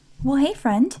Well, hey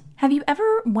friend, have you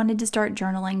ever wanted to start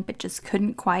journaling but just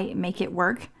couldn't quite make it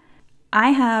work?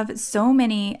 I have so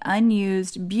many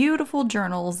unused, beautiful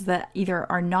journals that either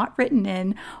are not written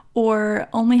in or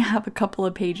only have a couple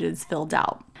of pages filled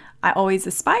out. I always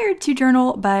aspired to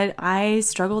journal, but I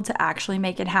struggled to actually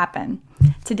make it happen.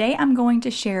 Today, I'm going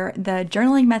to share the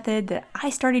journaling method that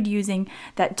I started using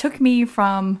that took me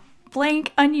from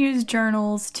blank, unused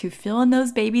journals to filling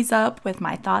those babies up with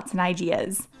my thoughts and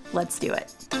ideas. Let's do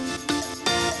it.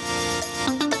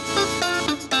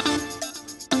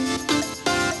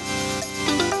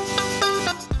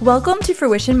 Welcome to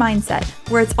Fruition Mindset,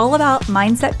 where it's all about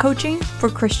mindset coaching for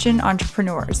Christian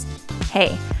entrepreneurs.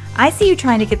 Hey, I see you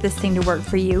trying to get this thing to work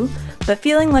for you, but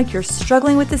feeling like you're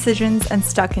struggling with decisions and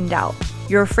stuck in doubt.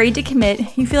 You're afraid to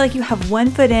commit, you feel like you have one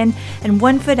foot in and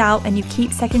one foot out, and you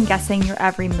keep second guessing your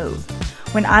every move.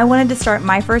 When I wanted to start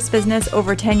my first business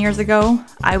over 10 years ago,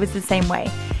 I was the same way.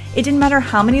 It didn't matter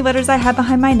how many letters I had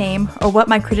behind my name or what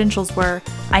my credentials were,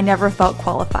 I never felt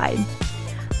qualified.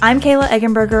 I'm Kayla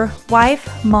Eggenberger,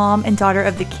 wife, mom, and daughter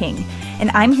of the King, and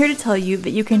I'm here to tell you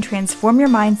that you can transform your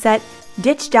mindset,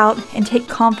 ditch doubt, and take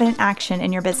confident action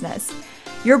in your business.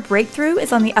 Your breakthrough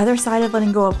is on the other side of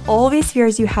letting go of all these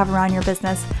fears you have around your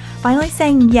business, finally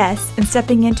saying yes and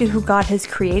stepping into who God has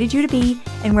created you to be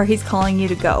and where He's calling you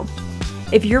to go.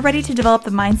 If you're ready to develop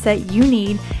the mindset you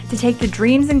need to take the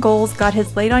dreams and goals God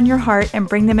has laid on your heart and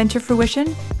bring them into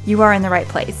fruition, you are in the right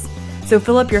place. So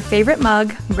fill up your favorite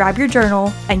mug, grab your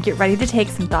journal, and get ready to take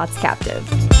some thoughts captive.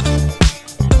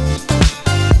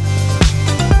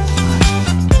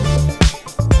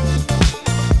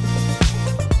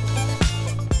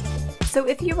 So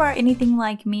if you are anything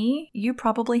like me, you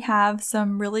probably have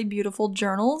some really beautiful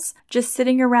journals just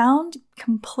sitting around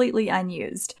completely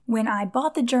unused. When I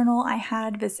bought the journal, I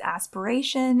had this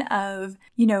aspiration of,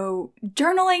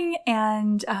 journaling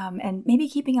and maybe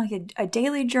keeping like a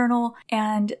daily journal,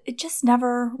 and it just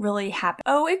never really happened.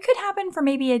 Oh, it could happen for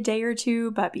maybe a day or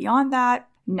two, but beyond that,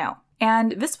 no.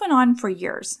 And this went on for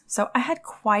years. So I had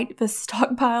quite the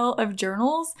stockpile of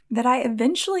journals that I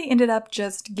eventually ended up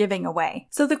just giving away.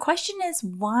 So the question is,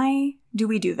 why do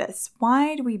we do this?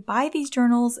 Why do we buy these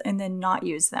journals and then not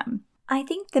use them? I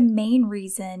think the main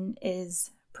reason is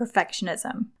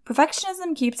perfectionism.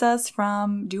 Perfectionism keeps us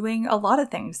from doing a lot of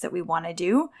things that we want to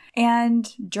do,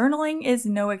 and journaling is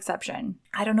no exception.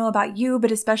 I don't know about you,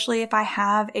 but especially if I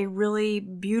have a really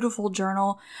beautiful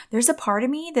journal, there's a part of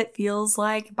me that feels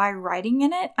like by writing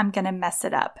in it, I'm going to mess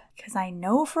it up because I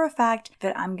know for a fact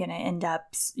that I'm going to end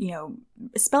up,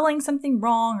 spelling something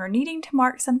wrong or needing to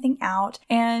mark something out,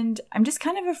 and I'm just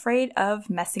kind of afraid of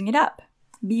messing it up.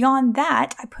 Beyond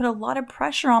that, I put a lot of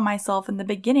pressure on myself in the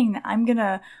beginning that I'm going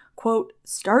to, quote,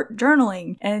 start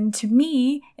journaling. And to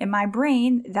me, in my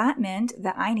brain, that meant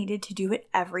that I needed to do it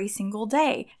every single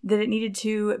day, that it needed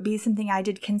to be something I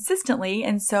did consistently.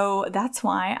 And so that's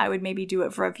why I would maybe do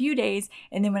it for a few days.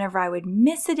 And then whenever I would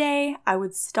miss a day, I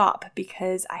would stop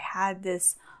because I had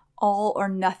this all or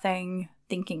nothing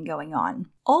thinking going on.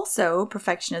 Also,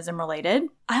 perfectionism related,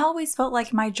 I always felt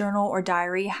like my journal or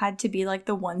diary had to be like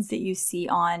the ones that you see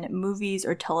on movies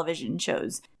or television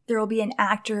shows. There will be an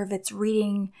actor that's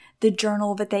reading the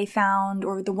journal that they found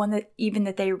or the one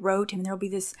that they wrote, and there will be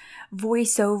this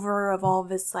voiceover of all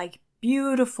this like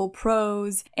beautiful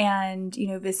prose and,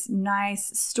 this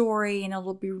nice story, and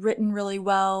it'll be written really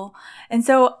well. And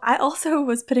so I also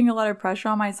was putting a lot of pressure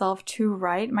on myself to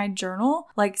write my journal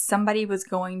like somebody was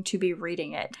going to be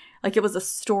reading it, like it was a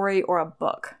story or a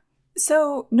book.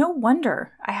 So no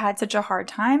wonder I had such a hard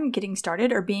time getting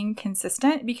started or being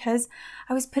consistent because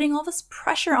I was putting all this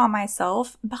pressure on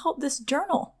myself about this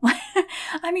journal.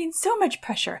 I mean, so much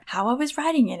pressure. How I was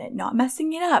writing in it, not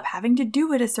messing it up, having to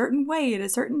do it a certain way at a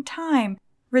certain time.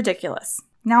 Ridiculous.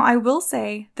 Now, I will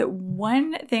say that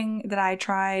one thing that I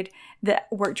tried that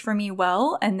worked for me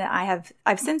well and that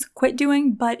I've since quit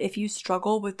doing, but if you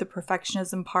struggle with the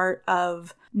perfectionism part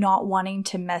of not wanting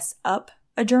to mess up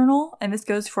a journal, and this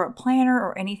goes for a planner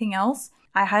or anything else,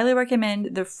 I highly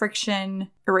recommend the Friction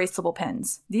erasable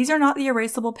pens. These are not the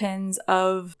erasable pens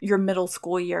of your middle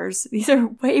school years. These are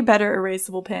way better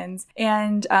erasable pens.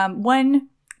 And one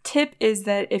tip is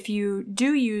that if you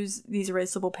do use these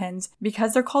erasable pens,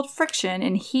 because they're called friction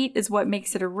and heat is what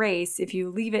makes it erase, if you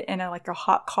leave it in a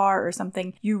hot car or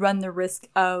something, you run the risk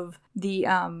of the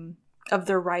of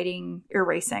the writing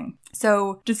erasing.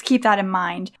 So just keep that in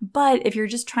mind. But if you're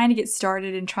just trying to get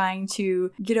started and trying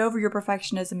to get over your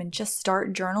perfectionism and just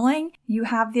start journaling, you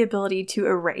have the ability to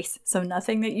erase. So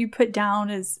nothing that you put down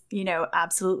is,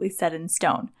 absolutely set in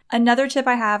stone. Another tip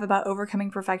I have about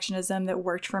overcoming perfectionism that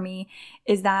worked for me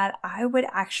is that I would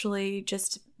actually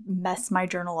just mess my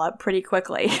journal up pretty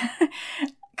quickly.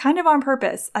 Kind of on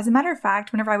purpose. As a matter of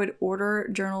fact, whenever I would order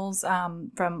journals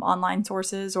from online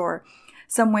sources or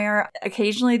somewhere,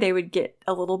 occasionally they would get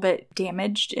a little bit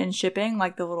damaged in shipping,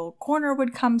 like the little corner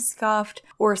would come scuffed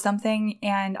or something.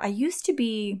 And I used to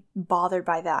be bothered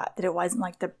by that it wasn't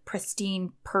like the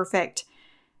pristine, perfect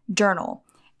journal.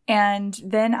 And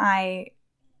then I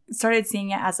started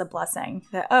seeing it as a blessing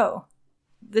that, oh,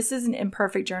 this is an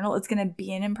imperfect journal. It's going to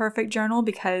be an imperfect journal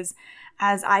because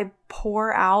as I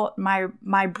pour out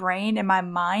my brain and my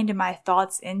mind and my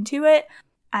thoughts into it,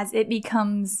 as it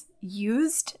becomes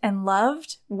used and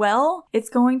loved well, it's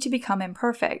going to become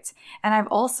imperfect. And I've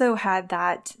also had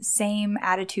that same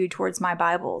attitude towards my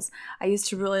Bibles. I used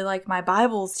to really like my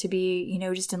Bibles to be,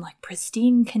 just in like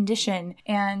pristine condition.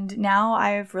 And now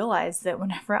I've realized that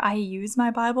whenever I use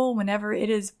my Bible, whenever it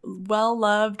is well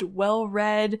loved, well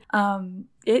read,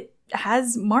 it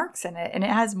has marks in it and it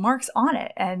has marks on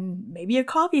it and maybe a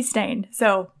coffee stain.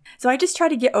 So I just try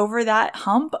to get over that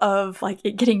hump of like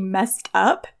it getting messed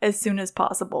up as soon as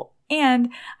possible. And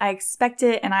I expect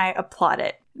it and I applaud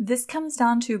it. This comes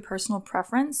down to personal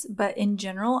preference, but in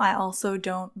general, I also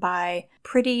don't buy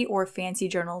pretty or fancy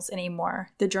journals anymore.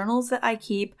 The journals that I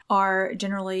keep are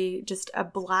generally just a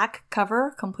black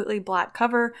cover, completely black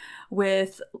cover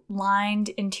with lined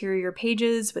interior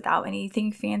pages without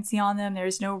anything fancy on them.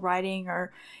 There's no writing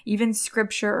or even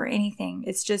scripture or anything.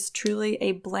 It's just truly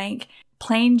a blank,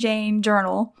 plain Jane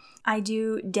journal. I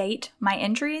do date my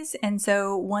entries, and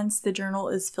so once the journal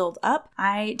is filled up,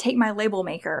 I take my label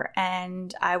maker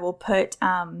and I will put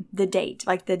the date,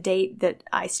 like the date that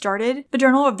I started the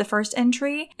journal of the first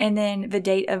entry, and then the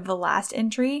date of the last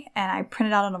entry, and I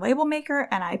print it out on a label maker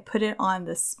and I put it on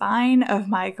the spine of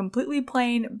my completely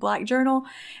plain black journal,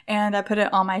 and I put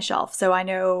it on my shelf. So I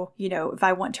know, if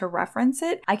I want to reference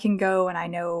it, I can go and I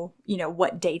know,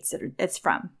 what dates it's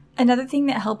from. Another thing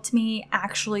that helped me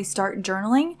actually start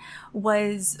journaling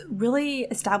was really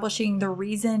establishing the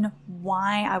reason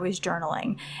why I was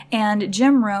journaling. And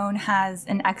Jim Rohn has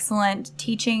an excellent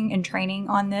teaching and training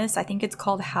on this. I think it's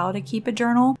called How to Keep a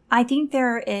Journal. I think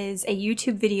there is a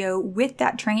YouTube video with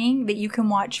that training that you can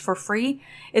watch for free.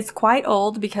 It's quite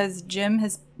old because Jim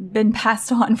has been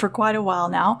passed on for quite a while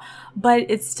now, but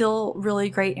it's still really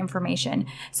great information.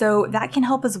 So that can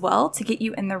help as well to get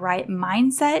you in the right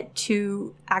mindset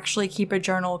to actually keep a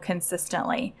journal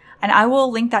consistently. And I will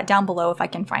link that down below if I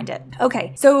can find it.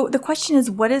 Okay, so the question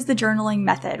is, what is the journaling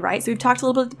method, right? So we've talked a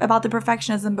little bit about the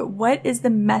perfectionism, but what is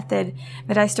the method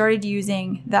that I started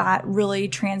using that really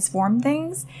transformed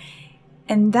things?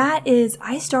 And that is,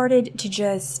 I started to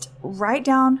just write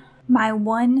down my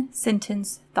one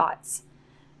sentence thoughts.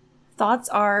 Thoughts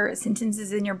are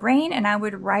sentences in your brain, and I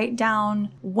would write down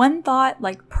one thought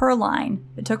like per line.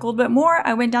 It took a little bit more,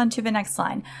 I went down to the next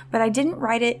line, but I didn't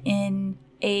write it in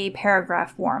a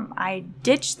paragraph form. I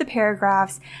ditched the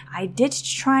paragraphs. I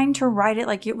ditched trying to write it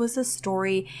like it was a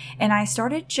story, and I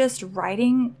started just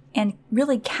writing and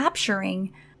really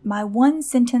capturing my one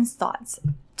sentence thoughts.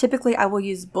 Typically, I will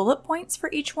use bullet points for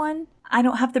each one. I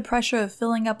don't have the pressure of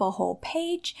filling up a whole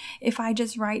page. If I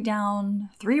just write down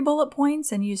 3 bullet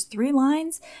points and use 3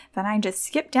 lines, then I just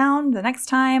skip down the next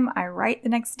time, I write the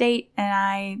next date, and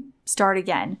I start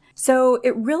again. So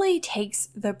it really takes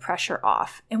the pressure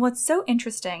off. And what's so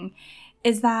interesting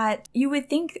is that you would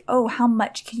think, oh, how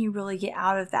much can you really get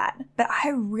out of that? But I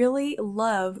really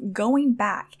love going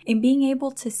back and being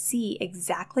able to see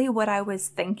exactly what I was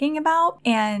thinking about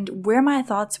and where my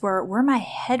thoughts were, where my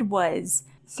head was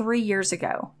 3 years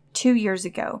ago, 2 years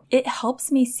ago. It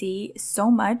helps me see so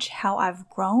much how I've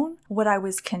grown, what I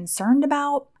was concerned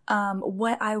about,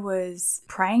 what I was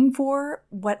praying for,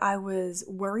 what I was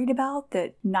worried about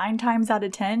that 9 times out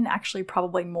of 10, actually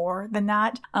probably more than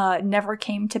that, never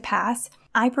came to pass.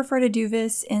 I prefer to do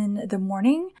this in the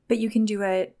morning, but you can do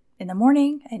it in the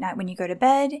morning, at night when you go to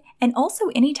bed, and also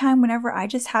anytime whenever I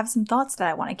just have some thoughts that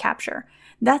I want to capture.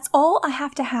 That's all I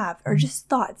have to have, are just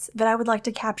thoughts that I would like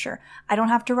to capture. I don't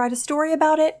have to write a story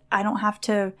about it. I don't have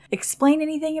to explain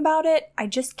anything about it. I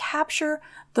just capture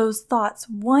those thoughts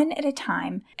one at a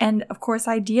time. And of course,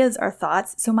 ideas are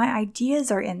thoughts. So my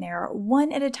ideas are in there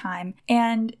one at a time.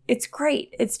 And it's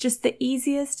great. It's just the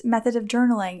easiest method of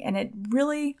journaling. And it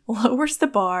really lowers the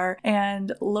bar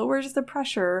and lowers the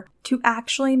pressure to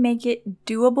actually make it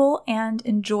doable and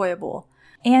enjoyable.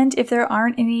 And if there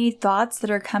aren't any thoughts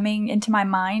that are coming into my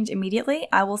mind immediately,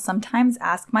 I will sometimes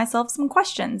ask myself some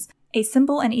questions. A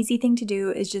simple and easy thing to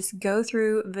do is just go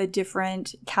through the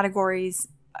different categories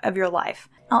of your life.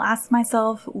 I'll ask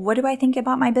myself, what do I think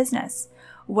about my business?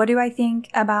 What do I think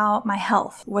about my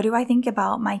health? What do I think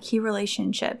about my key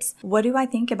relationships? What do I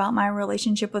think about my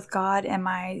relationship with God and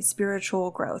my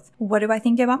spiritual growth? What do I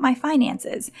think about my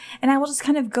finances? And I will just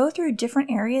kind of go through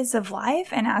different areas of life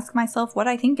and ask myself what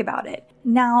I think about it.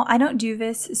 Now, I don't do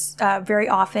this very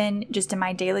often just in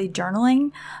my daily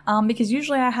journaling because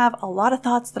usually I have a lot of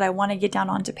thoughts that I want to get down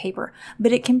onto paper,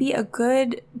 but it can be a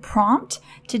good prompt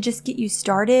to just get you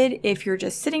started if you're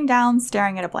just sitting down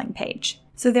staring at a blank page.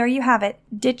 So there you have it.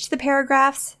 Ditch the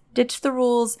paragraphs, ditch the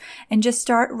rules, and just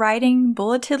start writing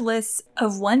bulleted lists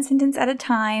of one sentence at a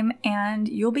time, and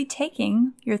you'll be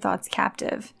taking your thoughts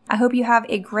captive. I hope you have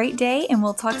a great day, and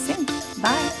we'll talk soon.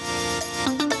 Bye.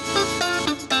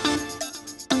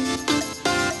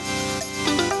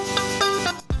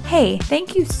 Hey,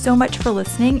 thank you so much for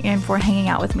listening and for hanging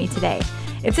out with me today.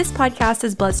 If this podcast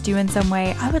has blessed you in some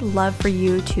way, I would love for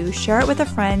you to share it with a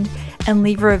friend and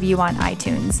leave a review on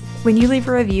iTunes. When you leave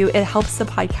a review, it helps the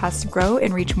podcast grow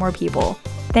and reach more people.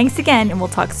 Thanks again, and we'll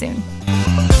talk soon.